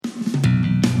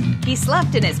He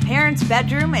slept in his parents'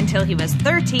 bedroom until he was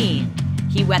 13.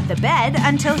 He wet the bed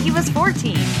until he was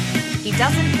 14. He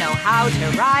doesn't know how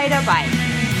to ride a bike.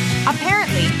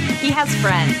 Apparently, he has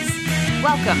friends.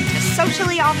 Welcome to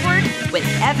Socially Awkward with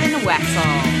Evan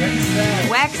Wecksell.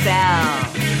 Wecksell.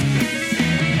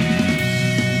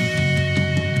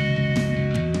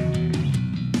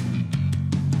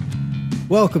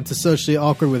 Welcome to Socially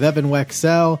Awkward with Evan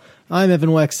Wecksell. I'm Evan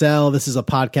Wecksell. This is a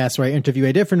podcast where I interview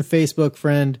a different Facebook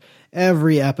friend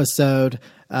every episode.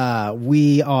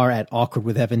 We are at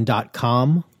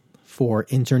awkwardwithevan.com for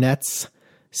internet's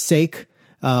sake.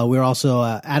 We're also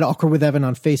at Awkward with Evan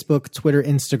on Facebook, Twitter,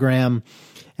 Instagram,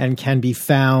 and can be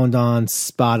found on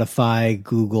Spotify,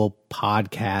 Google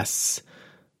Podcasts,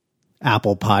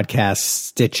 Apple Podcasts,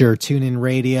 Stitcher, TuneIn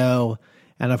Radio,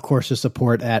 and of course, the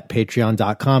support at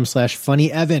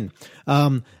patreon.com/funnyevan.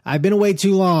 I've been away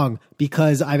too long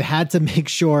because I've had to make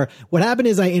sure. What happened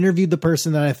is I interviewed the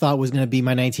person that I thought was going to be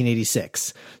my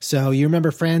 1986. So you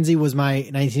remember Franzi was my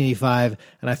 1985,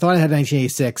 and I thought I had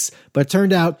 1986, but it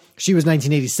turned out she was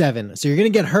 1987. So you're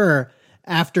going to get her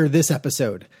after this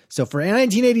episode. So for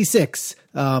 1986,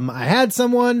 I had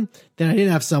someone, then I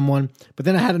didn't have someone, but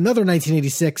then I had another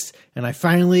 1986, and I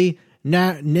finally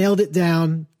nailed it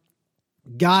down.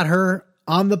 Got her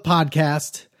on the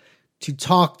podcast to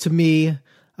talk to me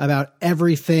about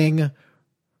everything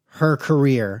her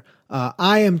career.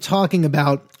 I am talking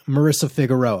about Marissa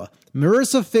Figueroa.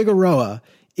 Marissa Figueroa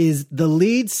is the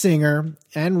lead singer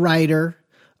and writer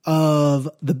of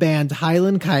the band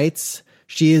Highland Kites.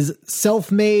 She is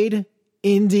self-made,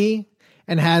 indie,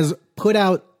 and has put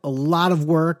out a lot of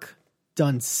work,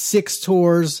 done 6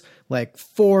 tours, like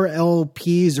 4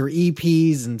 LPs or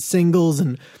EPs and singles,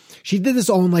 and she did this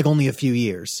all in like only a few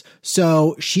years.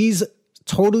 So she's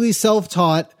totally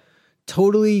self-taught,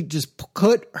 totally just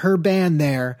put her band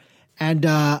there. And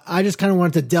I just kind of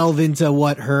wanted to delve into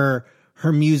what her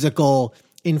musical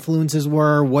influences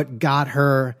were, what got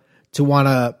her to want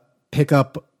to pick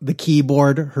up the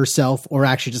keyboard herself or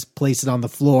actually just place it on the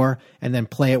floor and then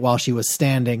play it while she was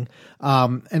standing.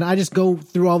 And I just go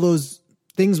through all those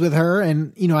things with her.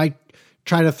 And, you know, I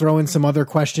try to throw in some other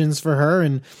questions for her.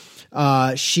 And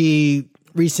she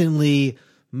recently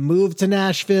moved to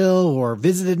Nashville or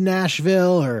visited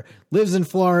Nashville or lives in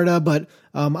Florida, but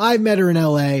I've met her in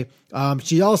LA.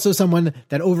 She's also someone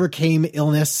that overcame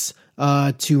illness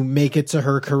to make it to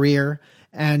her career,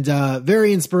 and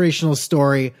very inspirational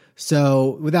story.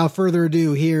 So without further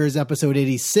ado, here's episode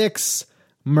 86,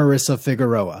 Marissa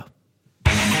Figueroa.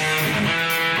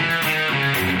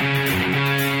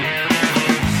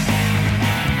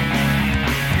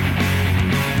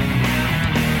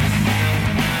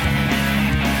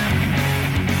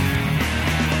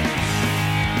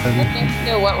 I don't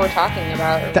know what we're talking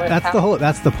about.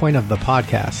 That's the point of the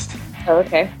podcast. Oh,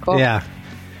 okay, cool. Yeah.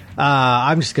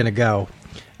 I'm just going to go.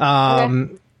 Okay.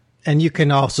 And you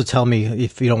can also tell me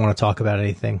if you don't want to talk about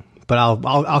anything, but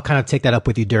I'll kind of take that up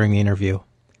with you during the interview.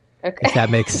 Okay. If that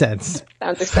makes sense.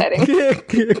 Sounds exciting.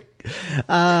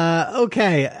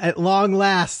 Okay. At long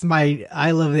last, my I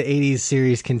Love the 80s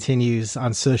series continues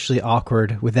on Socially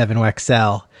Awkward with Evan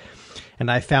Wecksell.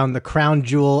 And I found the crown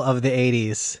jewel of the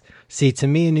 80s. See, to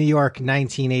me in New York,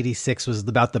 1986 was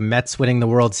about the Mets winning the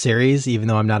World Series, even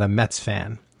though I'm not a Mets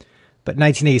fan. But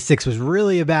 1986 was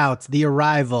really about the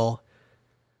arrival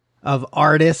of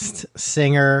artist,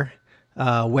 singer,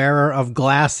 wearer of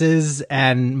glasses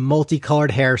and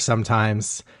multicolored hair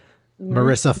sometimes,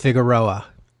 Marissa Figueroa.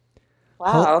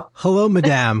 Wow. Hello,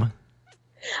 madame.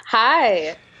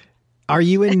 Hi. Are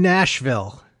you in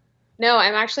Nashville? No,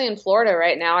 I'm actually in Florida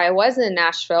right now. I was in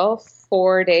Nashville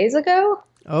 4 days ago.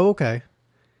 Oh, okay.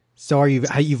 So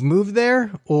you've moved there,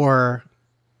 or?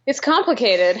 It's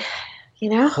complicated,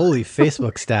 you know? Holy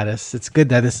Facebook status. It's good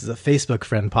that this is a Facebook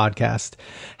friend podcast.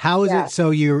 How is it? So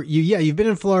you've been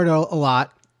in Florida a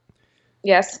lot.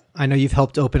 Yes. I know you've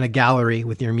helped open a gallery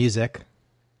with your music.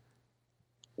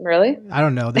 Really? I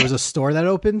don't know. There was a store that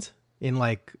opened in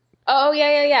like. Oh,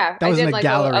 yeah. That was in a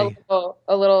gallery.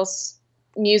 A little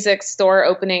music store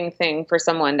opening thing for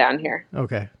someone down here.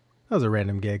 Okay. That was a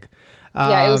random gig.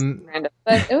 Yeah, it was random,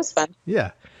 but it was fun.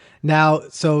 Yeah. Now,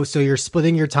 so you're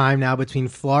splitting your time now between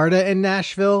Florida and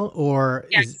Nashville, or?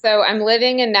 Yeah, so I'm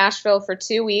living in Nashville for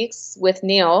 2 weeks with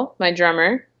Neil, my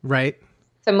drummer. Right.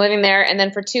 So I'm living there, and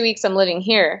then for 2 weeks I'm living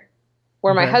here,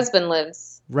 where my husband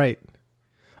lives. Right.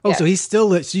 Oh, yes. So he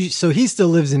still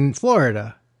lives in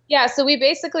Florida. Yeah, so we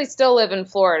basically still live in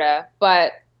Florida,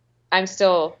 but I'm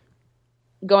still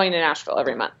going to Nashville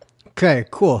every month. Okay,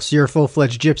 cool. So you're a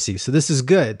full-fledged gypsy. So this is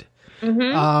good.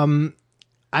 Mm-hmm.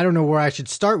 I don't know where I should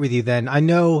start with you then. I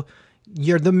know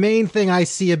the main thing I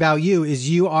see about you is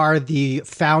you are the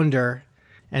founder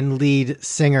and lead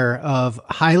singer of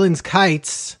Highlands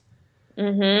Kites.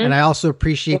 Mm-hmm. And I also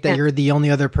appreciate that you're the only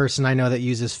other person I know that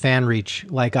uses FanReach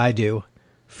like I do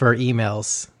for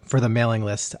emails for the mailing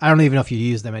list. I don't even know if you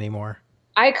use them anymore.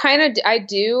 I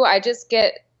do.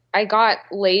 I got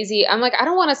lazy. I'm like, I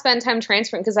don't want to spend time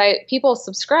transferring because people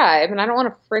subscribe and I don't want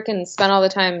to freaking spend all the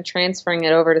time transferring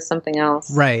it over to something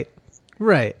else. Right.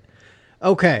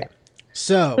 Okay.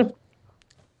 So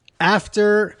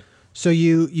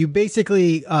you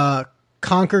basically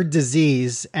conquered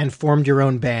disease and formed your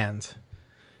own band.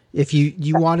 If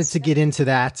you wanted to get into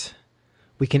that,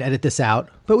 we can edit this out,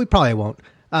 but we probably won't.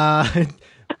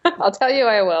 I'll tell you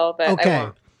I will, but okay. I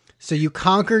won't. So you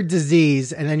conquered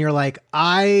disease, and then you're like,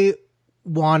 I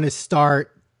want to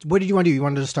start. What did you want to do? You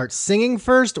wanted to start singing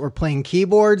first, or playing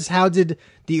keyboards? How did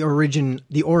the origin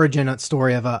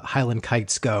story of Highland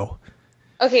Kites go?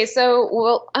 Okay,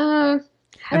 so how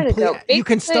did it go? You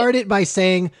can start it by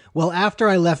saying, "Well, after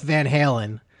I left Van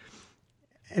Halen,"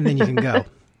 and then you can go.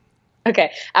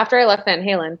 Okay, after I left Van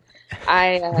Halen,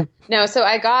 I was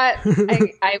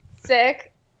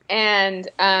sick, and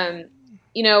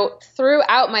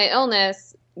throughout my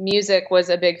illness, music was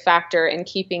a big factor in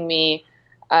keeping me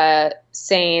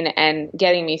sane and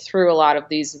getting me through a lot of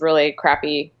these really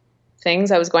crappy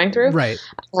things I was going through. Right.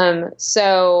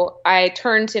 So I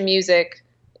turned to music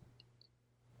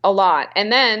a lot.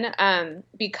 And then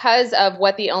because of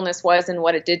what the illness was and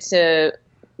what it did to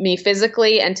me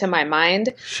physically and to my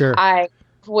mind, sure, I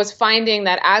was finding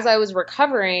that as I was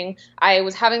recovering, I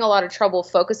was having a lot of trouble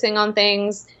focusing on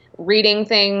things, reading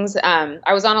things.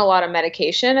 I was on a lot of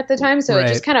medication at the time, so It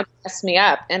just kind of messed me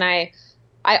up. And I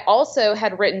also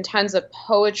had written tons of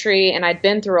poetry and I'd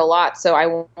been through a lot. So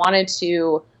I wanted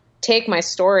to take my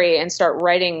story and start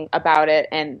writing about it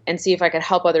and see if I could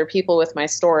help other people with my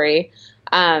story.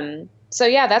 So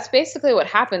yeah, that's basically what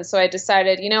happened. So I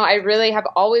decided, I really have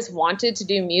always wanted to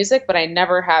do music, but I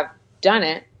never have done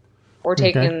it or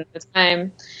taken the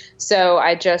time. So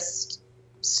I just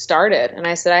started and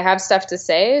I said, I have stuff to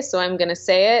say, so I'm going to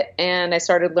say it. And I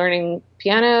started learning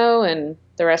piano and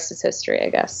the rest is history, I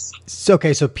guess. So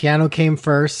piano came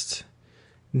first.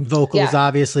 Vocals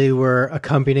obviously were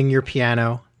accompanying your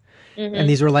piano. Mm-hmm. And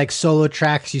these were like solo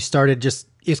tracks. You started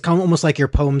it's almost like your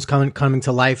poems coming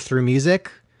to life through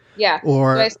music. Yeah.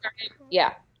 Or so I started,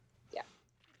 yeah.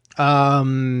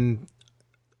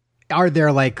 Are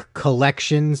there like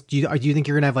collections? Do you think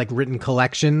you're gonna have like written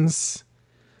collections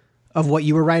of what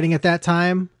you were writing at that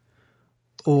time,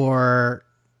 or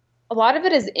a lot of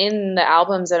it is in the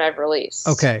albums that I've released?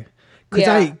 Okay,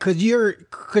 I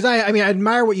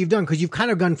admire what you've done because you've kind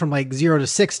of gone from like 0 to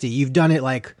 60. You've done it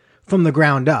like from the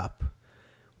ground up.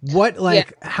 What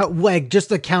how just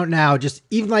the count now? Just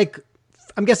even like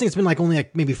I'm guessing it's been like only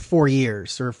like maybe 4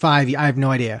 years or 5. I have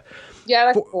no idea. Yeah,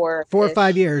 like 4 or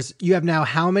 5 years. You have now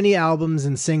how many albums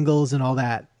and singles and all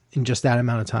that in just that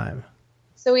amount of time?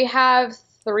 So we have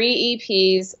 3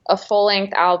 EPs, a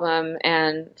full-length album,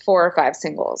 and 4 or 5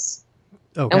 singles.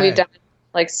 Okay. And we've done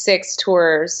like 6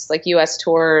 tours, like U.S.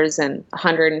 tours, and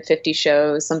 150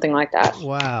 shows, something like that.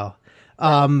 Wow.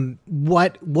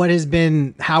 What has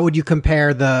been? How would you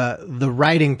compare the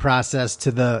writing process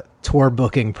to the tour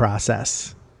booking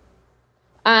process?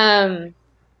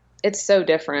 It's so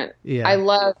different. Yeah. I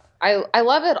love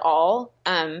it all.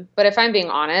 But if I'm being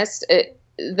honest,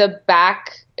 the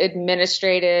back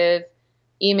administrative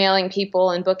emailing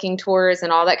people and booking tours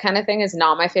and all that kind of thing is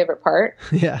not my favorite part.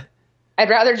 Yeah. I'd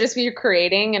rather just be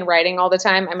creating and writing all the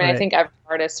time. I mean, right. I think every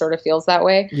artist sort of feels that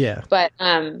way. Yeah. But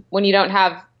when you don't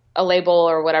have a label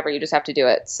or whatever, you just have to do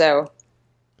it. So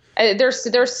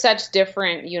there's such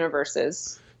different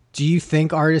universes. Do you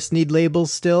think artists need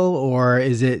labels still, or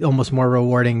is it almost more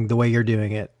rewarding the way you're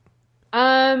doing it?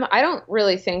 I don't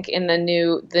really think in the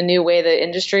new way the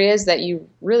industry is that you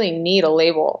really need a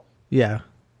label. Yeah.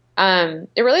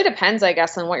 It really depends, I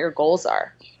guess, on what your goals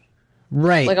are.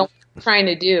 Right. Like what you're trying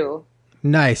to do.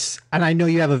 Nice. And I know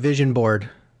you have a vision board.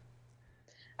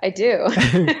 I do.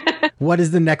 What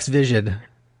is the next vision?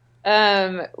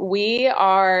 We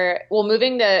are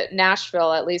moving to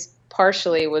Nashville, at least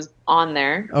partially was on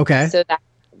there. Okay. So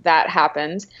that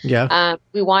happened. Yeah.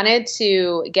 We wanted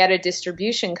to get a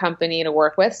distribution company to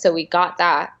work with, so we got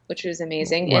that, which was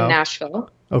amazing in Nashville.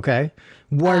 Okay.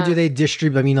 Where do they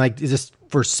distribute? I mean, like, is this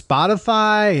for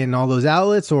Spotify and all those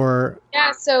outlets, or?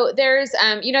 Yeah. So there's,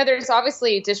 there's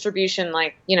obviously distribution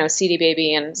like, CD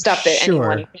Baby and stuff that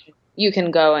anyone you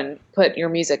can go and put your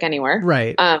music anywhere.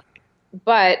 Right.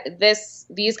 But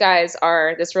these guys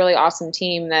are this really awesome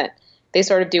team that they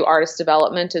sort of do artist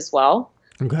development as well.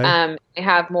 Okay. I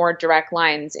have more direct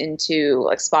lines into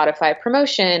like Spotify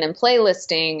promotion and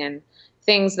playlisting and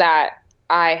things that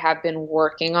I have been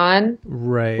working on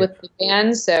with the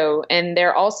band. So, and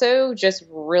they're also just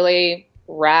really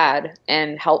rad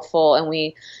and helpful, and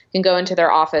we can go into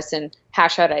their office and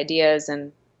hash out ideas,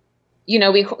 and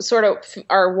we sort of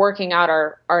are working out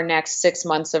our next 6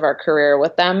 months of our career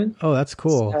with them. Oh, that's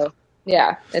cool. So,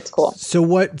 yeah, it's cool.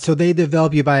 So they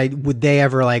develop you would they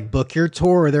ever like book your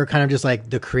tour, or they're kind of just like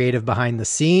the creative behind the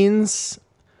scenes?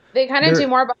 They kind of do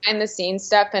more behind the scenes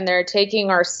stuff, and they're taking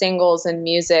our singles and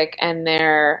music and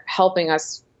they're helping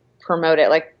us promote it.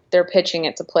 Like they're pitching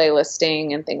it to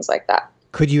playlisting and things like that.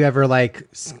 Could you ever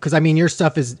because I mean, your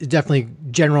stuff is definitely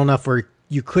general enough where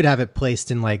you could have it placed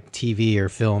in like TV or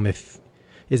film.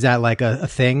 Is that like a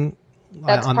thing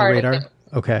That's on the part radar? Of it.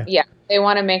 Okay. Yeah. They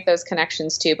want to make those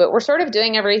connections too, but we're sort of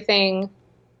doing everything.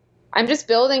 I'm just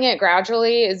building it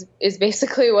gradually is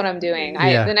basically what I'm doing.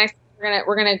 The next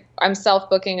I'm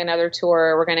self-booking another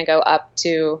tour. We're going to go up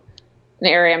to an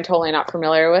area I'm totally not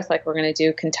familiar with. Like we're going to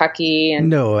do Kentucky and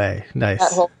no way. Nice.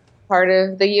 That whole part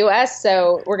of the US.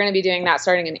 So we're going to be doing that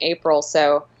starting in April.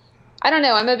 So I don't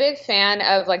know. I'm a big fan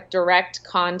of like direct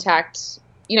contact,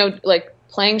 like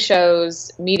playing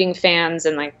shows, meeting fans,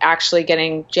 and like actually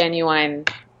getting genuine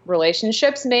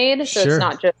relationships made. So It's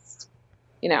not just,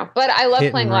 but I love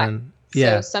playing live.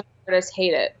 Yeah. So some artists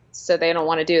hate it. So they don't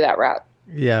want to do that route.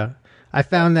 Yeah. I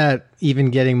found that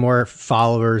even getting more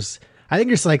followers, I think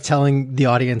just like telling the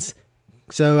audience,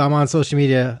 so I'm on social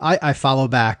media, I follow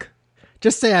back.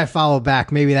 Just say I follow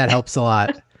back. Maybe that helps a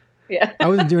lot. Yeah. I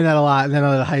wasn't doing that a lot. And then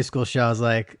at a high school show, I was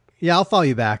like, yeah, I'll follow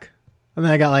you back. And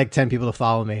then I got like 10 people to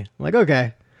follow me. I'm like,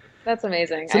 okay. That's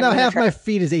amazing. So now half my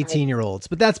feed is 18-year-olds,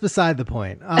 but that's beside the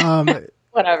point.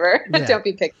 Whatever. Yeah. Don't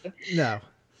be picky. No.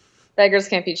 Beggars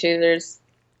can't be choosers.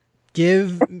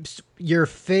 Give your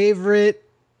favorite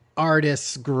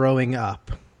artists growing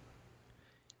up.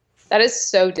 That is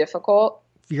so difficult.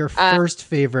 Your first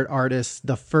favorite artist,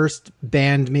 the first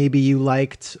band maybe you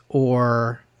liked,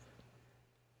 or...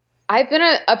 I've been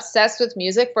obsessed with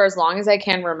music for as long as I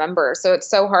can remember, so it's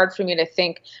so hard for me to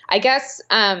think. I guess,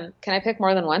 can I pick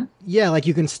more than one? Yeah, like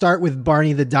you can start with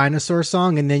Barney the Dinosaur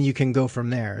song, and then you can go from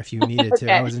there if you needed to.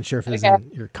 I wasn't sure if it was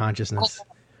in your consciousness.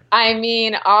 I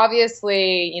mean,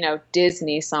 obviously,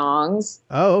 Disney songs.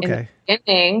 Oh, okay. In the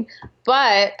beginning,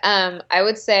 but I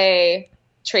would say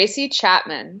Tracy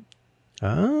Chapman.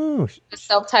 Oh. The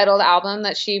self-titled album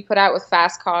that she put out with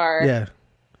Fast Car. Yeah.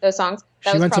 Those songs.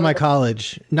 She went to my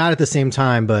college, not at the same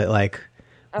time, but like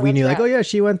we knew, like, oh yeah,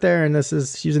 she went there, and she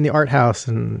was in the art house,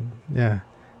 and yeah.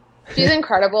 She's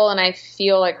incredible, and I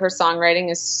feel like her songwriting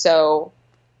is so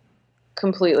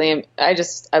completely. I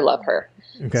love her.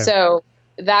 Okay. So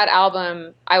that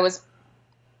album, I was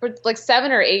like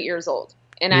 7 or 8 years old,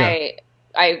 and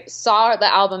I saw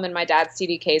the album in my dad's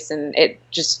CD case, and it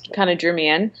just kind of drew me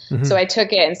in. Mm-hmm. So I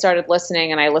took it and started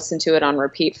listening, and I listened to it on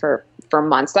repeat for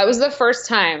months. That was the first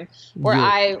time where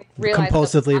I realized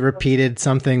compulsively repeated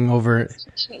something over.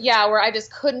 Yeah, where I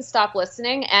just couldn't stop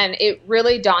listening, and it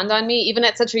really dawned on me, even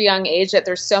at such a young age, that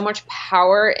there's so much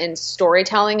power in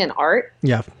storytelling and art.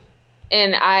 Yeah.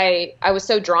 And I was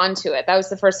so drawn to it. That was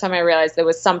the first time I realized there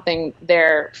was something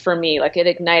there for me. Like it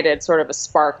ignited sort of a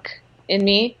spark in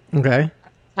me. Okay.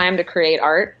 Time to create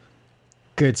art.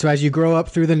 Good. So as you grow up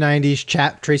through the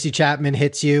 90s, Tracy Chapman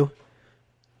hits you.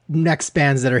 Next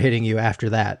bands that are hitting you after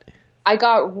that? I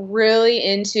got really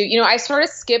into, I sort of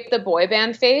skipped the boy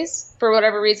band phase for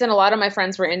whatever reason. A lot of my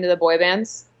friends were into the boy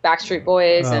bands, Backstreet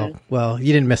Boys. Well,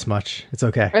 you didn't miss much. It's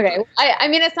okay. Okay. I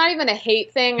mean, it's not even a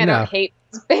hate thing. I don't hate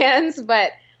bands,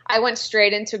 but I went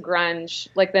straight into grunge,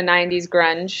 like the 90s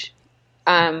grunge.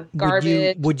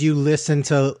 Garbage. Would you listen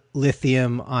to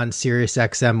Lithium on Sirius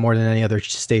XM more than any other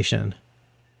station?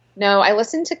 No, I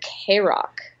listened to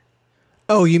K-Rock.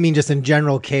 Oh, you mean just in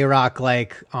general K-Rock,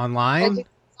 like online? Like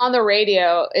on the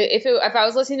radio. If I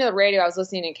was listening to the radio, I was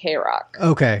listening to K-Rock.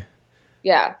 Okay.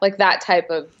 Yeah, like that type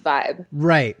of vibe.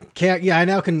 Right. I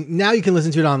now you can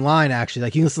listen to it online, actually.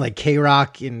 Like you can listen to like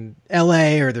K-Rock in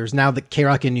LA, or there's now the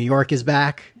K-Rock in New York is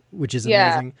back, which is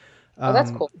amazing. Oh,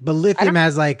 that's cool. But Lithium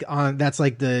has that's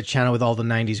like the channel with all the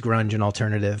 90s grunge and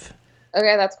alternative.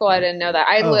 Okay, that's cool. I didn't know that.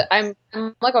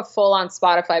 I'm like a full-on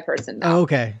Spotify person now. Oh,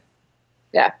 okay.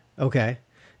 Yeah. Okay.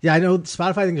 Yeah, I know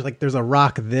Spotify. I think there's a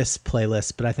rock this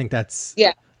playlist, but I think that's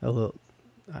a little.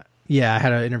 I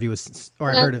had an interview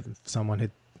I heard of someone who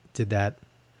did that.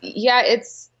 Yeah,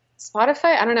 it's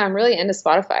Spotify. I don't know. I'm really into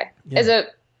Spotify as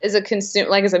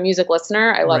a music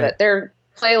listener. I love it. Their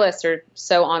playlists are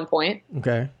so on point.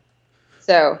 Okay.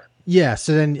 So Yeah.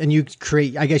 So then, and you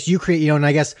create, I guess you create your own,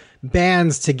 I guess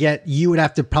bands to get, you would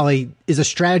have to probably, is a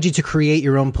strategy to create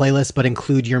your own playlist, but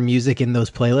include your music in those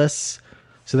playlists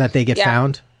so that they get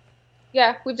found.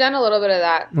 Yeah. We've done a little bit of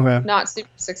that. Okay. Not super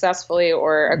successfully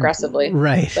or aggressively.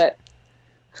 Right. But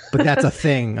that's a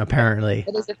thing, apparently.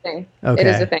 It is a thing. Okay. It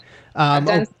is a thing. I've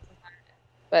done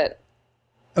but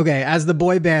okay. As the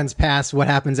boy bands pass, what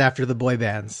happens after the boy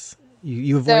bands?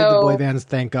 You avoided the boy bands,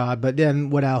 thank God. But then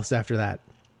what else after that?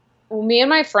 Well, me and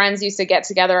my friends used to get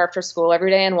together after school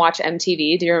every day and watch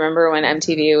MTV. Do you remember when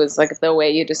MTV was like the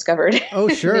way you discovered? Oh,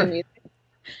 sure. New music?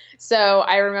 So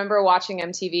I remember watching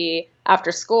MTV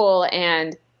after school,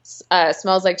 and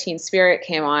Smells Like Teen Spirit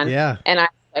came on. Yeah. And I was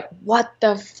like, what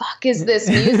the fuck is this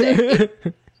music?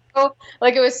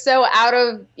 Like, it was so out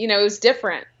of, it was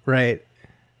different. Right.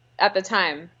 At the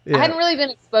time. Yeah. I hadn't really been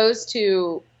exposed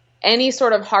to any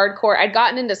sort of hardcore. I'd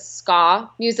gotten into ska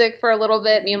music for a little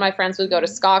bit. Me and my friends would go to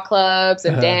ska clubs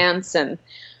and dance and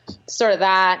sort of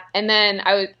that. And then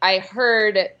I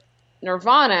heard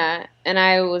Nirvana and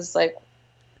I was like,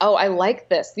 oh, I like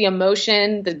this. The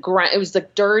emotion, the grunt, it was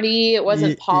like dirty. It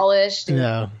wasn't polished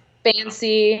and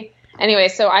fancy. Anyway,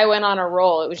 so I went on a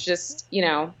roll. It was just,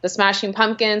 the Smashing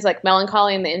Pumpkins, like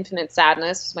Melancholy and the Infinite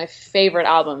Sadness was my favorite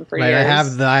album for years.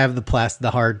 I have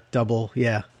the hard double.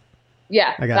 Yeah.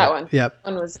 Yeah, I got that it. one. Yep.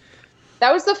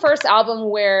 That was the first album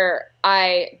where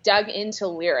I dug into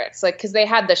lyrics, like, because they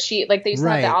had the sheet, like they used to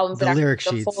have the albums the that lyric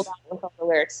actually sheets. fold out with all the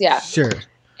lyrics. Yeah, Sure.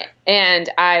 And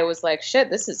I was like, shit,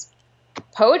 this is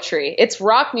poetry. It's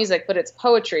rock music, but it's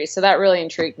poetry. So that really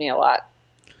intrigued me a lot.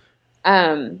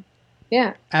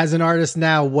 Yeah. As an artist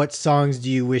now, what songs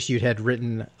do you wish you'd had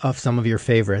written of some of your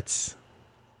favorites?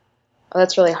 Oh,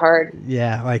 that's really hard.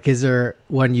 Yeah, like, is there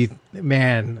one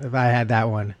man, if I had that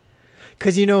one?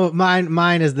 Because,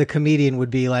 mine as the comedian would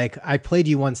be like, I played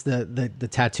you once the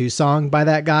Tattoo song by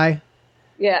that guy.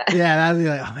 Yeah. Yeah, that'd be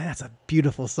like, oh man, that's a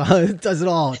beautiful song. It does it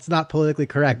all. It's not politically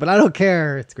correct, but I don't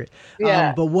care. It's great.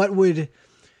 Yeah. But what would,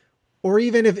 or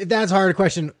even if that's a hard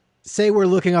question, say we're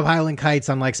looking up Highland Kites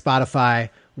on like Spotify,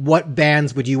 what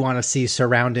bands would you want to see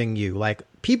surrounding you? Like,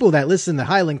 people that listen to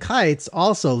Highland Kites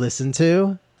also listen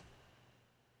to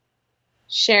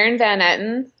Sharon Van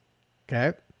Etten.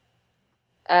 Okay.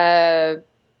 The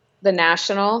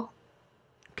National.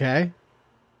 Okay.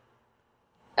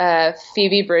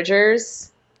 Phoebe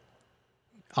Bridgers.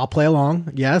 I'll play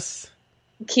along. Yes.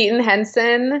 Keaton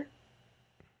Henson.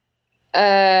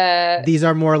 These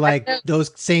are more like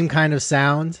those same kind of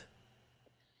sound.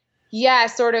 Yeah,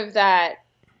 sort of that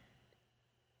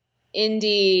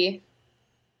indie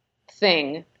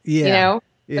thing. Yeah.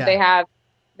 But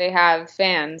they have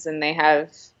fans and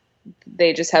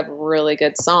they just have really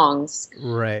good songs.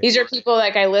 Right. These are people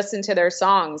like I listen to their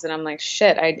songs and I'm like,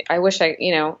 shit, I wish I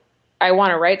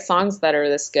want to write songs that are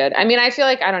this good. I mean, I feel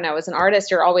like, I don't know, as an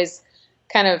artist, you're always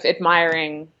kind of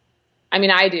admiring. I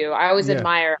mean, I do. I always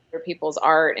admire other people's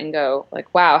art and go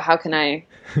like, wow, how can I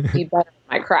be better at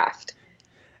my craft?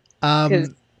 I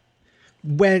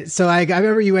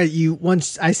remember you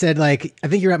once I said, like, I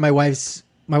think you're at my wife's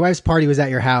party was at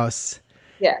your house.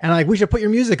 Yeah. And like, we should put your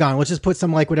music on. Let's just put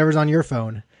some, like, whatever's on your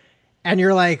phone. And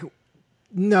you're like,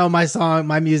 no,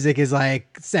 my music is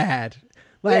like sad.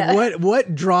 Like,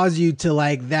 what draws you to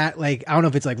like that? Like, I don't know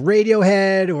if it's like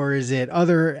Radiohead or is it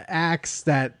other acts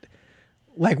that,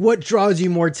 like, what draws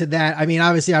you more to that? I mean,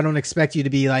 obviously I don't expect you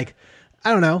to be like,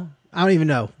 I don't know. I don't even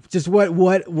know. Just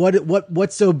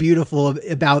what's so beautiful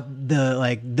about the,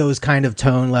 like, those kind of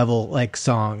tone level, like,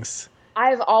 songs?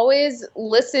 I've always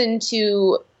listened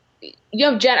to,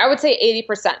 I would say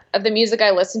 80% of the music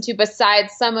I listen to,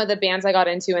 besides some of the bands I got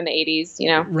into in the 80s,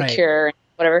 right. The Cure and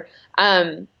whatever,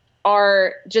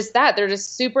 are just that. They're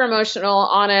just super emotional,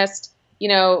 honest.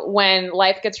 When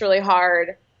life gets really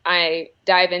hard, I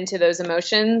dive into those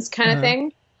emotions kind of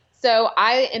thing. So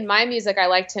in my music, I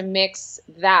like to mix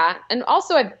that. And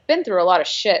also I've been through a lot of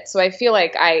shit. So I feel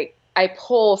like I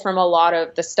pull from a lot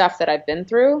of the stuff that I've been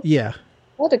through. Yeah.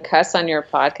 I'll have to cuss on your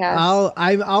podcast.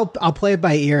 I'll play it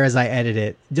by ear as I edit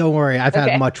it. Don't worry. I've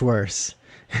had much worse.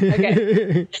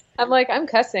 Okay. I'm like, I'm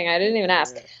cussing. I didn't even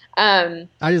ask. I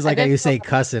just like how you say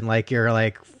cussing, like you're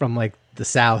like from like the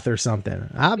South or something.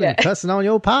 I've been cussing on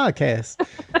your podcast.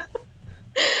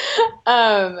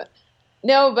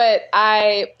 No, but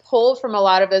I pull from a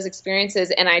lot of those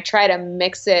experiences and I try to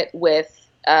mix it with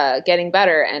getting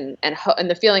better and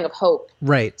the feeling of hope.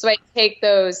 Right. So I take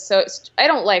those. So I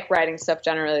don't like writing stuff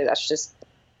generally. That's just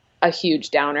a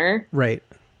huge downer. Right.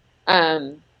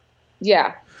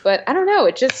 Yeah, but I don't know.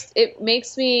 It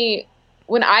makes me,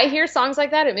 when I hear songs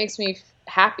like that, it makes me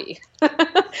happy.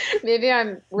 Maybe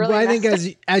I'm really. Well, I think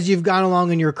as you've gone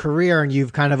along in your career and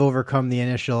you've kind of overcome the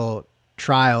initial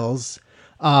trials,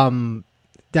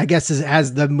 I guess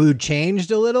has the mood changed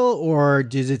a little, or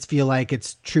does it feel like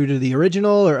it's true to the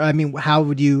original? Or I mean, how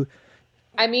would you?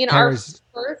 I mean, our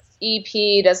first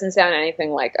EP doesn't sound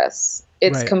anything like us.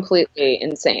 It's completely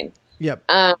insane. Yep.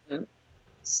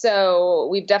 So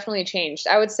we've definitely changed.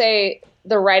 I would say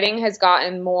the writing has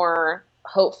gotten more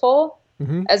hopeful,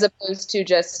 as opposed to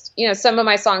just, some of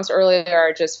my songs earlier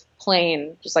are just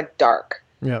plain, just like dark.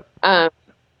 Yep.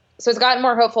 So it's gotten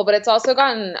more hopeful, but it's also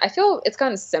I feel it's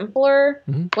gotten simpler.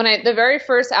 The very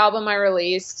first album I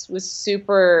released was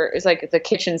like the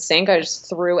kitchen sink. I just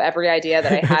threw every idea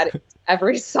that I had in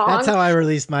every song. That's how I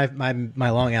released my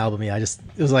long album. Yeah, it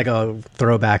was like a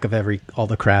throwback of all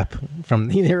the crap from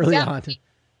the early on.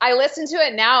 I listen to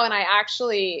it now and I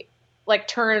actually like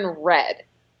turn red.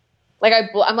 Like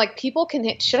I'm like,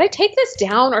 should I take this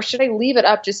down or should I leave it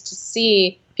up just to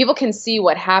see? People can see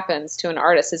what happens to an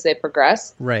artist as they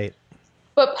progress. Right.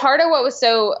 But part of what was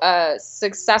so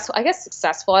successful,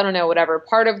 I don't know, whatever.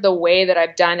 Part of the way that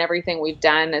I've done everything we've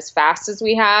done as fast as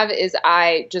we have is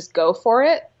I just go for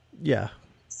it. Yeah.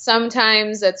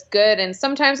 Sometimes that's good and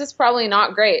sometimes it's probably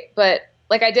not great. But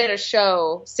like I did a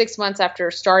show 6 months after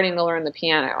starting to learn the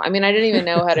piano. I mean, I didn't even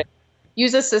know how to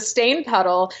use a sustain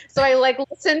pedal. So I like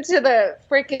listened to the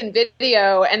freaking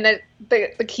video and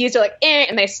the keys are like,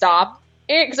 and they stop.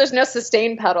 Because there's no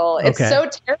sustain pedal. It's so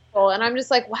terrible. And I'm just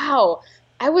like, wow,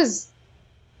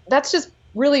 that's just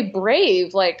really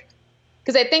brave. Like,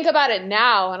 because I think about it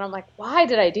now and I'm like, why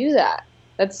did I do that?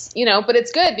 That's, but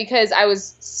it's good because I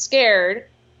was scared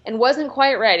and wasn't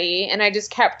quite ready. And I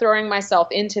just kept throwing myself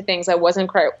into things I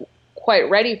wasn't quite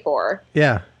ready for.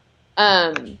 Yeah.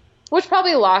 Which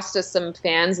probably lost us some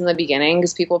fans in the beginning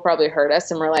because people probably heard us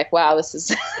and were like, wow, this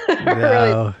is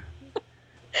really,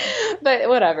 but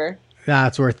whatever.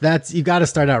 Nah, you got to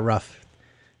start out rough.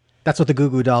 That's what the Goo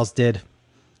Goo Dolls did.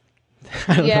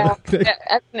 Yeah,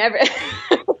 I've never.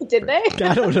 Did they?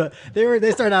 I don't know.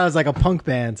 They started out as like a punk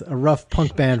band, a rough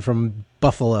punk band from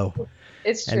Buffalo.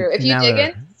 It's true. If you dig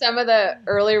in some of the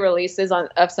early releases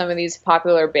of some of these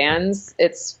popular bands,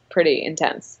 it's pretty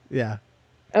intense. Yeah.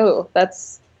 Oh,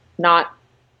 that's not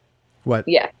what.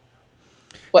 Yeah.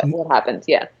 What happened?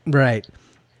 Yeah. Right.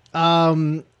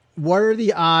 What are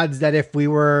the odds that if we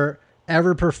were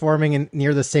ever performing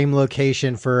near the same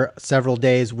location for several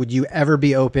days, would you ever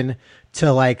be open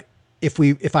to like,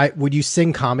 would you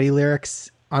sing comedy lyrics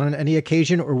on any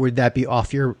occasion, or would that be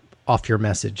off your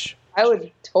message? I would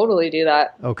totally do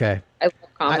that. Okay. I love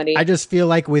comedy. I just feel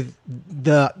like with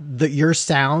your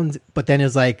sound, but then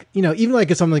it's like, even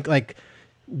like if something like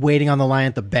waiting on the line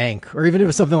at the bank, or even if it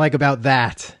was something like about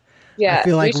that. Yeah. I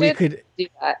feel like we could do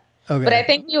that. Okay. But I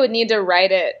think you would need to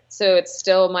write it so it's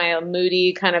still my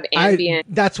moody kind of ambient.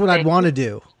 That's what I'd want to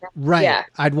do. Right. Yeah.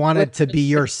 I'd want it to be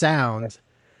your sound.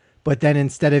 But then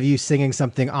instead of you singing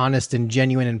something honest and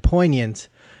genuine and poignant,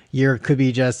 you could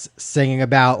be just singing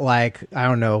about like, I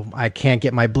don't know, I can't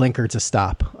get my blinker to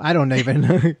stop. I don't even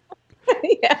know.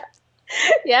 Yeah.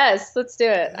 Yes, let's do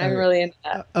it. I'm really into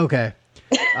that. Okay.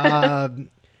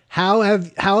 How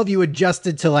have you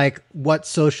adjusted to like what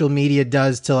social media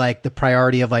does to like the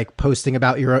priority of like posting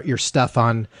about your stuff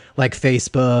on like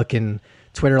Facebook and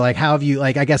Twitter? Like how have you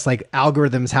like, I guess like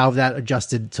algorithms, how have that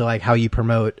adjusted to like how you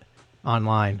promote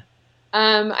online?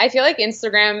 I feel like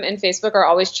Instagram and Facebook are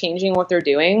always changing what they're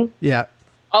doing. Yeah.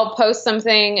 I'll post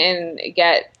something and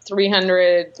get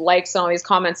 300 likes on all these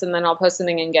comments, and then I'll post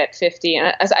something and get 50.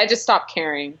 And I just stop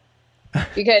caring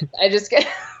because I just get...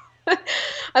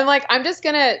 I'm like, I'm just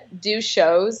going to do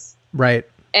shows. Right.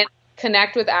 And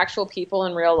connect with actual people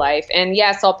in real life. And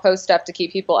yes, I'll post stuff to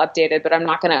keep people updated, but I'm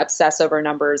not going to obsess over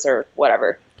numbers or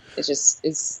whatever. It just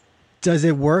is. Does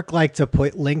it work like to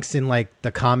put links in like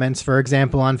the comments, for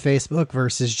example, on Facebook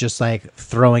versus just like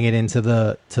throwing it into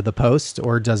the post,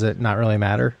 or does it not really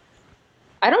matter?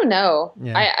 I don't know.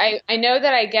 Yeah. I know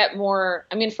that I get more,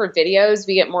 I mean, for videos,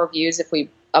 we get more views if we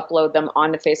upload them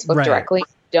onto Facebook directly,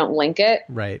 don't link it.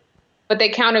 Right. But they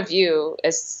count a view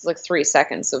as like 3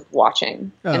 seconds of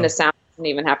watching, and the sound doesn't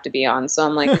even have to be on. So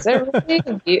I'm like, is that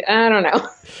really? I don't know.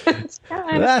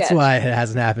 That's why it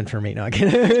hasn't happened for me. No, I'm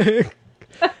kidding.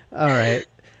 All right.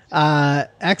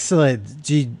 Excellent.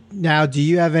 Do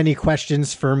you have any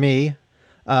questions for me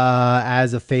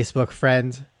as a Facebook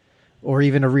friend or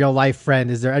even a real life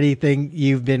friend? Is there anything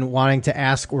you've been wanting to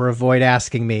ask or avoid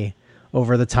asking me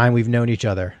over the time we've known each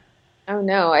other? Oh,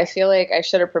 no, I feel like I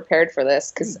should have prepared for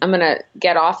this because I'm going to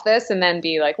get off this and then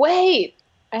be like, wait,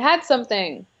 I had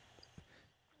something.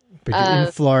 But you're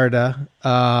in Florida.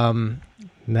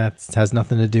 That has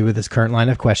nothing to do with this current line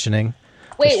of questioning.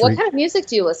 Wait, what kind of music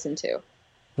do you listen to?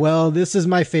 Well, this is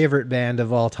my favorite band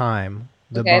of all time.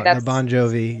 The Bon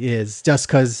Jovi is, just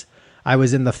because I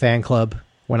was in the fan club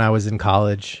when I was in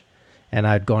college, and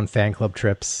I'd go on fan club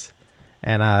trips.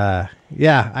 And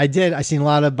yeah, I did. I've seen a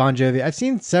lot of Bon Jovi. I've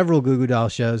seen several Goo Goo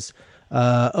Dolls shows.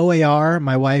 OAR,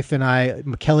 my wife and I,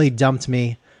 Kelly dumped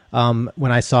me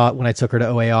when I took her to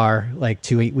OAR like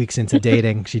 2 weeks into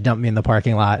dating. She dumped me in the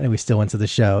parking lot, and we still went to the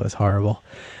show. It was horrible.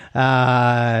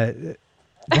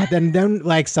 But then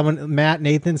like Matt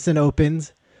Nathanson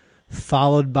opened,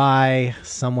 followed by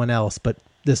someone else. But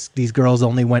these girls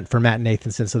only went for Matt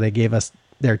Nathanson, so they gave us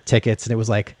their tickets, and it was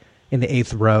like in the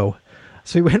 8th row.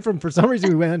 So for some reason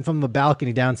we went from the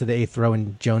balcony down to the 8th row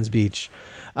in Jones Beach.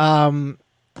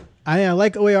 I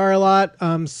like OAR a lot.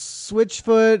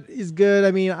 Switchfoot is good.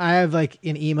 I mean, I have like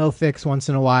an emo fix once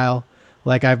in a while.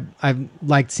 Like I've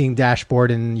liked seeing Dashboard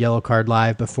and Yellow Card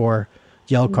live before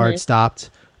Yellow Card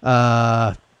stopped.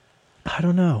 I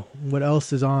don't know what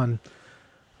else is on.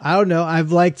 I don't know.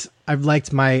 I've liked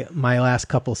my last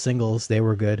couple singles. They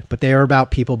were good, but they are about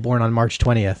people born on March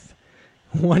 20th.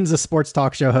 One's a sports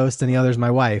talk show host and the other's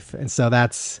my wife. And so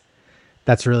that's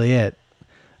really it.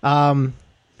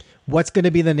 What's going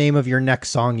to be the name of your next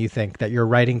song, you think, that you're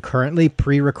writing currently,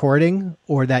 pre-recording,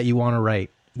 or that you want to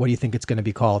write? What do you think it's going to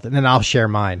be called? And then I'll share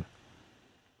mine.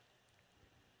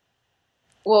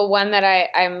 Well, one that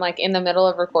I'm like in the middle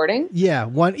of recording. Yeah.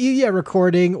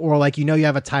 Recording, or like, you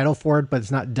have a title for it, but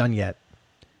it's not done yet.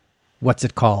 What's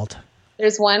it called?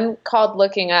 There's one called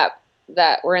Looking Up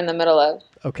that we're in the middle of.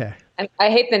 Okay. And I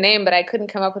hate the name, but I couldn't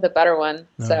come up with a better one,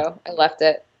 so I left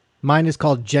it. Mine is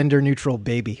called Gender Neutral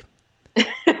Baby.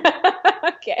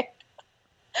 Okay.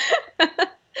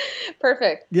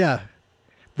 Perfect. Yeah.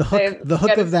 The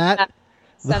hook of that.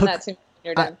 Send that to me when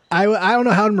you're done. I don't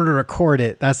know how I'm going to record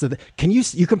it. That's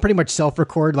you can pretty much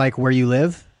self-record like where you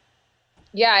live?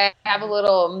 Yeah, I have a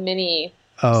little mini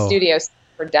studio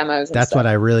for demos and That's stuff. what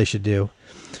I really should do.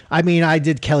 I mean, I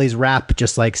did Kelly's rap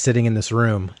just like sitting in this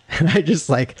room, and I just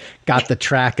like got the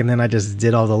track, and then I just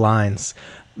did all the lines.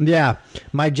 Yeah,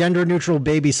 my Gender Neutral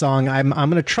Baby song, I'm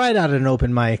going to try it out at an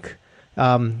open mic.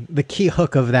 The key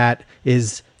hook of that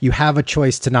is you have a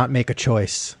choice to not make a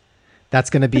choice. That's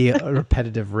going to be a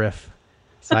repetitive riff.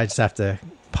 So I just have to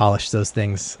polish those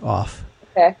things off.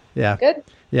 Okay. Yeah. Good.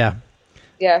 Yeah.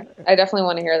 Yeah, I definitely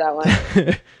want to hear that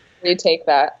one. Retake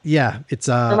that. Yeah, it's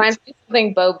reminds me of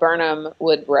something Bo Burnham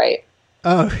would write.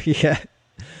 Oh, yeah.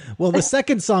 Well, the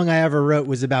second song I ever wrote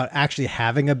was about actually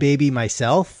having a baby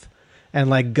myself and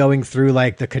like going through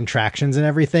like the contractions and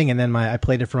everything. And then I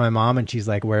played it for my mom, and she's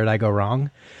like, "Where did I go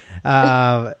wrong?"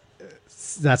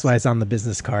 That's why it's on the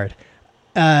business card.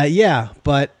 Yeah,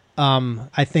 but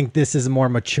I think this is more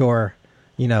mature.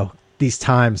 These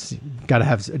times, got to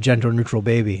have a gender neutral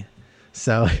baby.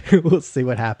 So we'll see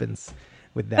what happens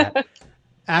with that.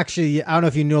 Actually, I don't know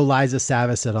if you know Liza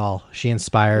Savas at all. She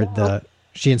inspired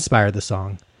the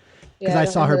song. Because I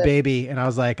saw her baby, and I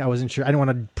was like, I wasn't sure. I didn't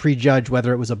want to prejudge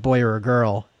whether it was a boy or a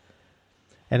girl.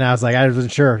 And I was like, I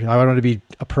wasn't sure. I wanted to be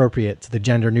appropriate to the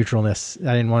gender neutralness.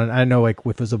 I didn't know like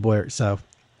if it was a boy or so.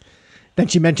 Then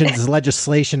she mentioned this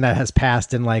legislation that has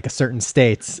passed in like certain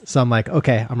states. So I'm like,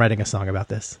 okay, I'm writing a song about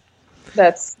this.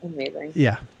 That's amazing.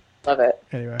 Yeah. Love it.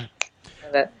 Anyway.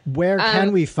 Love it. Where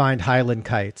can we find Highland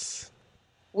Kites?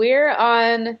 We're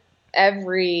on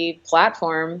every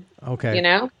platform. Okay.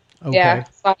 Okay. Yeah,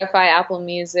 Spotify, Apple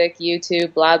Music,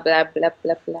 YouTube, blah, blah, blah,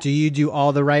 blah, blah. Do you do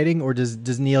all the writing, or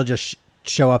does Neil just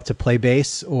show up to play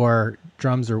bass or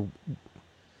drums, or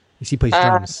he plays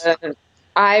drums?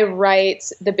 I write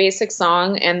the basic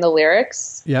song and the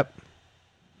lyrics. Yep.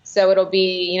 So it'll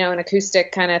be, an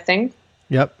acoustic kind of thing.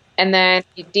 Yep. And then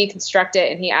you deconstruct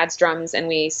it, and he adds drums, and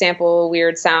we sample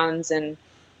weird sounds, and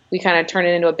we kind of turn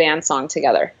it into a band song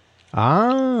together.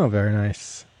 Oh, very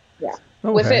nice. Yeah.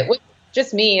 Okay. With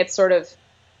just me, it's sort of,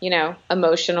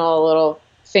 emotional, little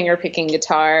finger picking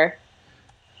guitar.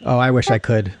 Oh, I wish I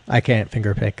could. I can't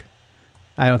finger pick.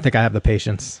 I don't think I have the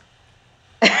patience.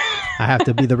 I have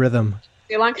to be the rhythm.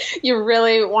 Too long. You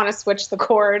really want to switch the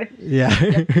chord.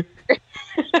 Yeah.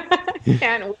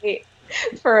 Can't wait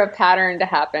for a pattern to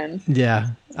happen.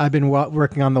 Yeah. I've been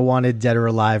working on the Wanted Dead or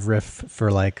Alive riff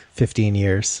for like 15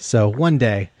 years. So one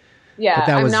day. Yeah.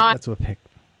 But that's what picked.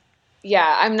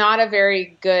 Yeah, I'm not a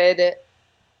very good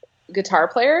guitar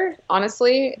player,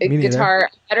 honestly. Guitar,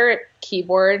 I'm better at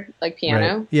keyboard, like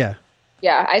piano. Right. Yeah.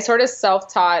 Yeah, I sort of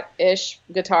self-taught-ish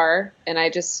guitar, and I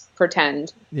just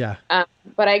pretend. Yeah.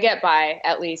 But I get by,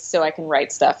 at least, so I can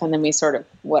write stuff, and then we sort of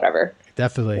whatever.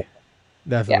 Definitely.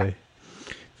 Yeah.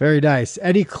 Very nice.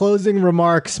 Any closing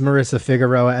remarks, Marissa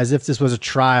Figueroa, as if this was a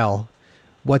trial?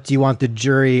 What do you want the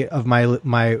jury of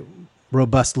my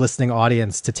robust listening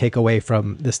audience to take away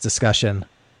from this discussion?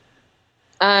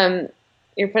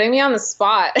 You're putting me on the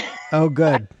spot. Oh,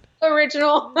 good.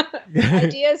 Original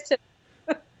ideas to.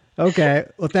 Okay.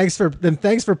 Well, thanks for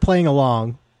playing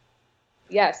along.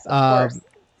 Yes, of course.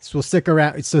 So we'll stick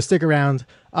around.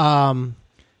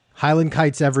 Highland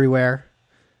kites everywhere.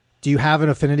 Do you have an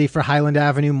affinity for Highland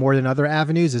Avenue more than other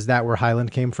avenues? Is that where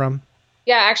Highland came from?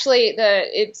 Yeah, actually,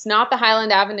 it's not the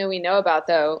Highland Avenue we know about,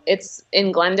 though. It's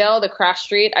in Glendale, the cross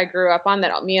street I grew up on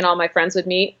that me and all my friends would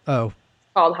meet. Oh.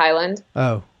 Called Highland.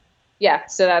 Oh. Yeah,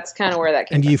 so that's kind of where that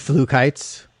came from. And you flew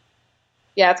kites?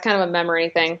 Yeah, it's kind of a memory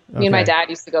thing. Me and my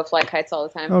dad used to go fly kites all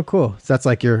the time. Oh, cool. So that's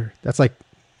like a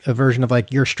version of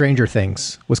like your Stranger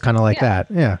Things was kind of like that.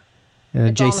 Yeah. And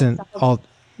adjacent,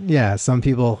 some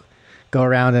people go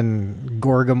around and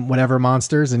gorg whatever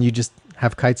monsters, and you just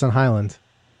have kites on Highland.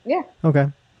 Yeah.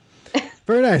 Okay.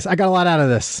 Very nice. I got a lot out of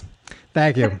this.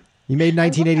 Thank you. You made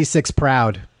 1986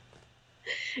 proud.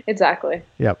 Exactly.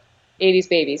 Yep. 80s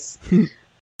babies.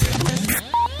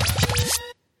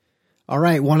 All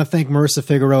right. Want to thank Marissa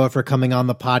Figueroa for coming on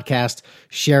the podcast,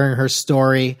 sharing her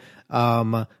story,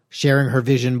 sharing her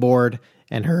vision board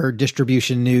and her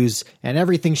distribution news and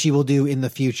everything she will do in the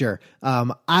future.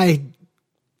 I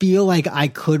feel like I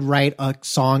could write a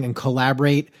song and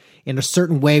collaborate in a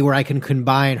certain way where I can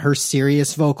combine her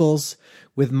serious vocals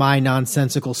with my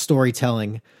nonsensical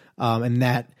storytelling. And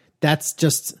that's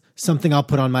just something I'll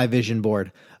put on my vision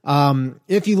board.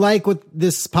 If you like what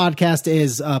this podcast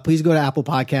is, please go to Apple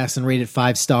Podcasts and rate it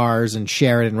 5 stars and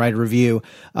share it and write a review.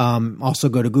 Also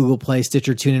go to Google Play,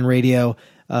 Stitcher, TuneIn Radio,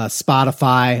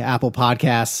 Spotify, Apple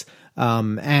Podcasts.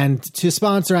 And to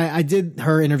sponsor, I did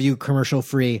her interview commercial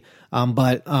free.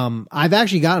 But I've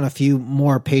actually gotten a few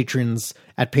more patrons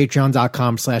at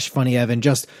patreon.com/funnyevan,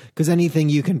 just because anything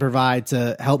you can provide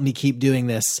to help me keep doing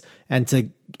this and to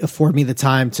afford me the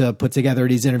time to put together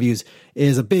these interviews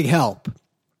is a big help.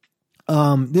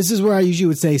 This is where I usually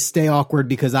would say stay awkward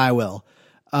because I will.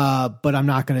 But I'm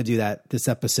not going to do that this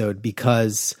episode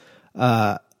because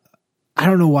I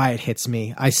don't know why it hits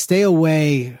me. I stay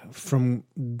away from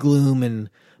gloom and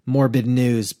morbid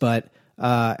news, but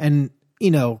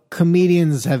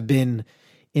comedians have been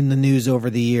in the news over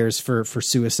the years for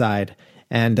suicide.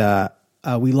 And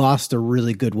we lost a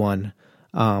really good one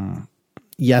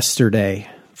yesterday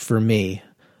for me.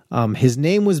 His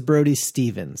name was Brody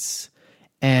Stevens,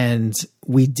 and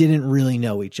we didn't really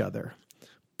know each other.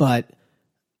 But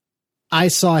I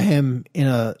saw him in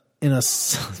a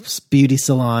beauty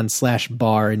salon /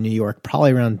 bar in New York,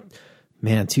 probably around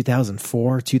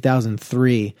 2004,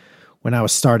 2003, when I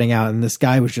was starting out, and this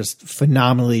guy was just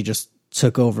phenomenally just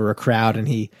took over a crowd, and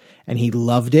he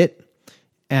loved it,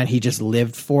 and he just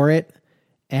lived for it.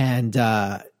 And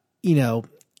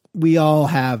we all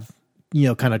have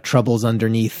kind of troubles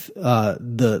underneath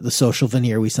the social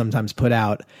veneer we sometimes put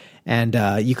out, and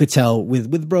you could tell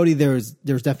with Brody there's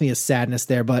definitely a sadness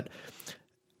there. But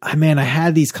I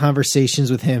had these conversations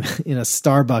with him in a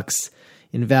Starbucks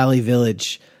in Valley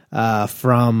Village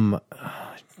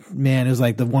it was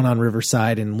like the one on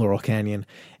Riverside in Laurel Canyon.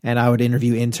 And I would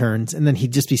interview interns, and then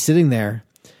he'd just be sitting there.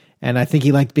 And I think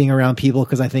he liked being around people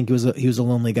because I think he was a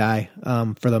lonely guy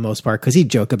for the most part, because he'd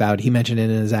joke about it. He mentioned it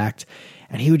in his act.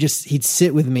 And he'd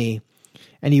sit with me,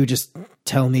 and he would just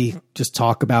tell me, just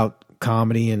talk about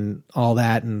comedy and all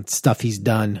that and stuff he's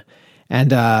done.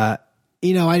 And, I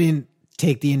didn't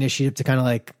take the initiative to kind of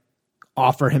like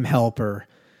offer him help or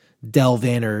delve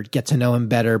in or get to know him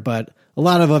better, but a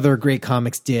lot of other great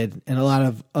comics did, and a lot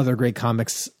of other great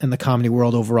comics in the comedy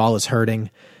world overall is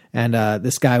hurting. And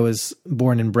this guy was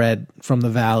born and bred from the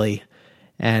Valley,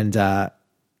 and I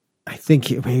think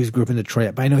he grew up in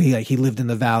Detroit, but I know he lived in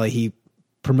the Valley. He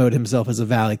promoted himself as a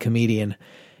Valley comedian,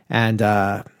 and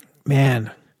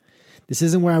this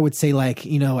isn't where I would say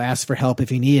ask for help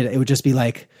if you need it. It would just be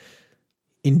like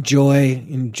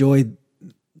enjoy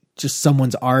just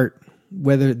someone's art,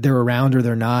 whether they're around or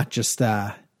they're not. Just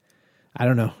I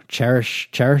don't know, cherish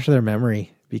their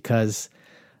memory, because,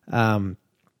 I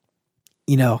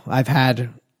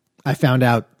found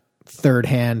out third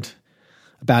hand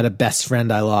about a best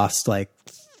friend I lost like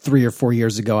 3 or 4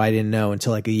 years ago. I didn't know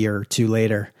until like a year or two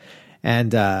later.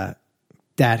 And,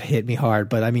 that hit me hard.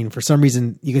 But for some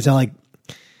reason you can tell, I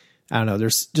don't know,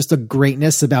 there's just a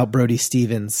greatness about Brody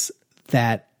Stevens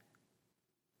that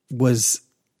was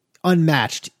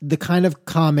unmatched. The kind of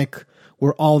comic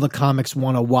where all the comics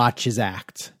want to watch his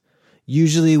act.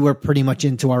 Usually we're pretty much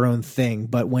into our own thing,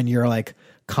 but when you're like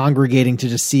congregating to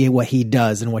just see what he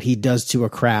does and what he does to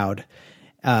a crowd,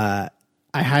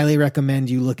 I highly recommend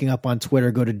you looking up on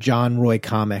Twitter, go to John Roy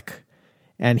Comic,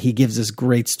 and he gives this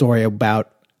great story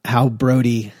about how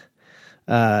Brody,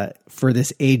 for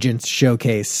this agent's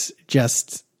showcase,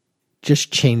 just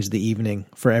changed the evening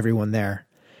for everyone there.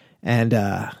 And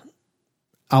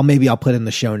I'll put in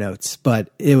the show notes,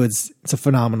 but it's a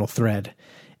phenomenal thread.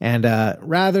 And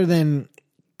rather than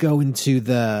go into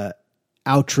the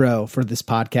outro for this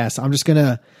podcast,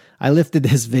 I lifted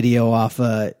this video off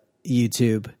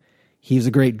YouTube. He was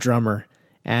a great drummer,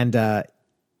 and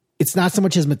it's not so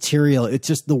much his material, it's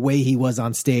just the way he was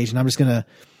on stage. And I'm just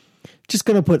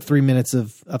gonna put 3 minutes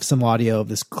of some audio of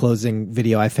this closing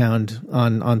video I found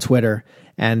on Twitter,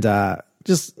 and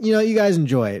you guys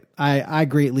enjoy it. I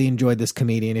greatly enjoyed this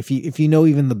comedian. If you know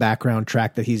even the background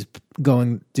track that he's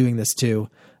doing this to,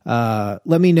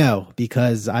 let me know,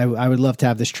 because I would love to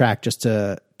have this track just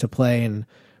to play and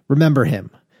remember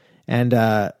him. And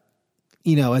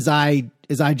as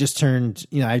I just turned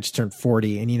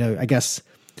 40, and I guess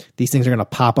these things are going to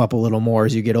pop up a little more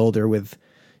as you get older with,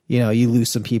 you lose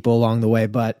some people along the way.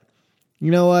 But you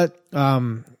know what?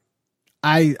 I'm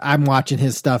watching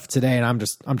his stuff today, and I'm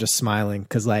just smiling,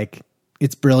 because like,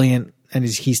 it's brilliant, and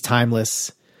he's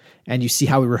timeless, and you see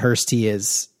how rehearsed he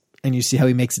is, and you see how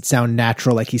he makes it sound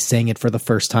natural, like he's saying it for the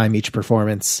first time each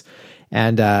performance,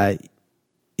 and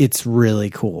it's really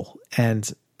cool, and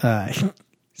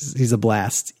he's a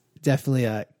blast.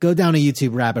 Definitely go down a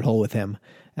YouTube rabbit hole with him.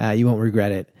 You won't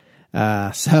regret it.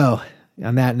 So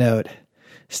on that note,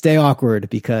 stay awkward,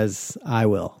 because I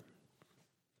will.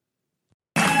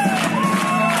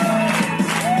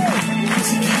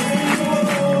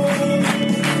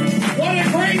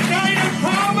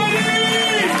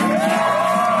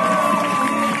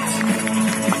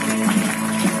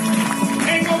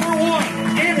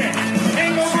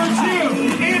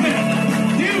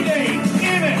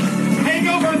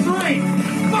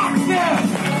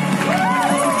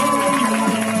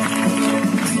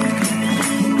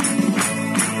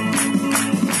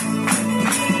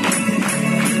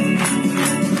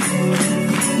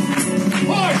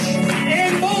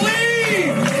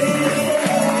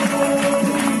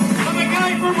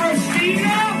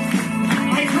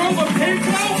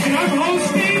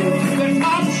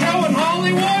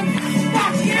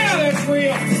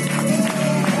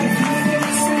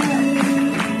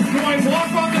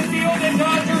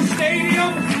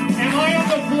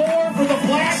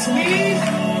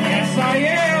 Yes, I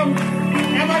am.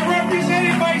 Am I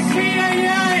represented by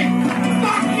CAA?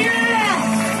 Fuck yeah!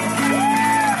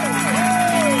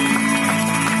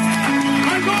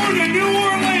 I'm going to New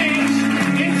Orleans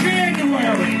in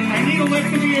January. I need a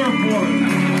lift to the airport.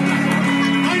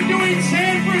 I'm doing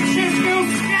San Francisco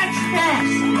Sketch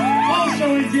Fest, also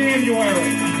in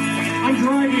January. I'm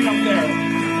driving up there.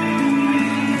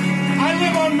 I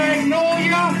live on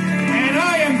Magnolia, and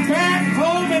I am back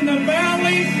home in the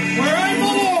valley where I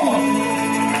belong.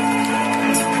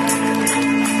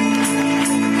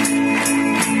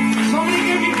 Somebody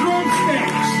give me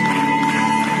drumsticks.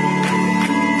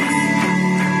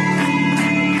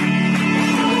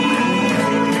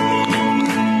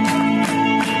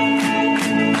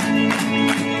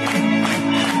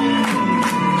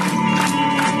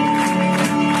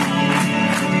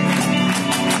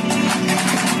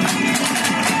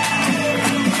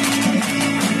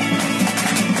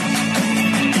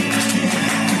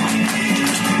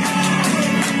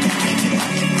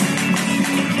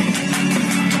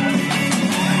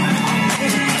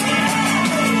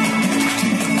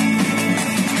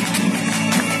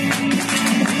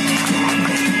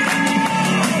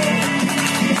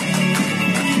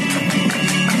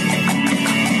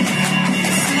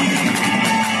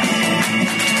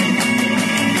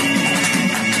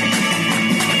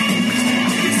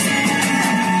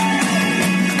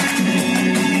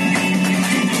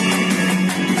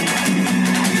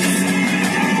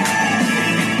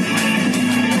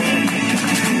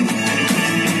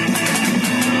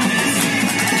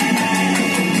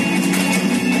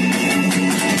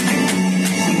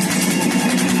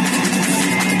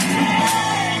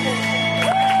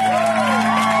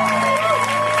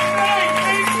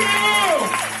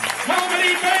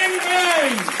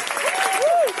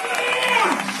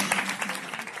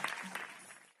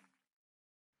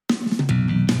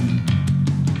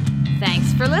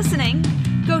 For listening,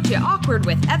 go to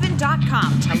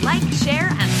awkwardwithevan.com to like, share,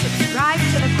 and subscribe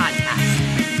to the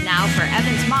podcast. Now for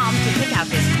Evan's mom to pick out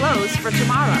his clothes for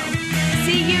tomorrow.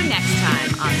 See you next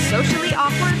time on Socially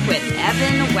Awkward with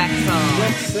Evan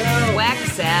Wecksell.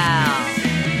 Wecksell.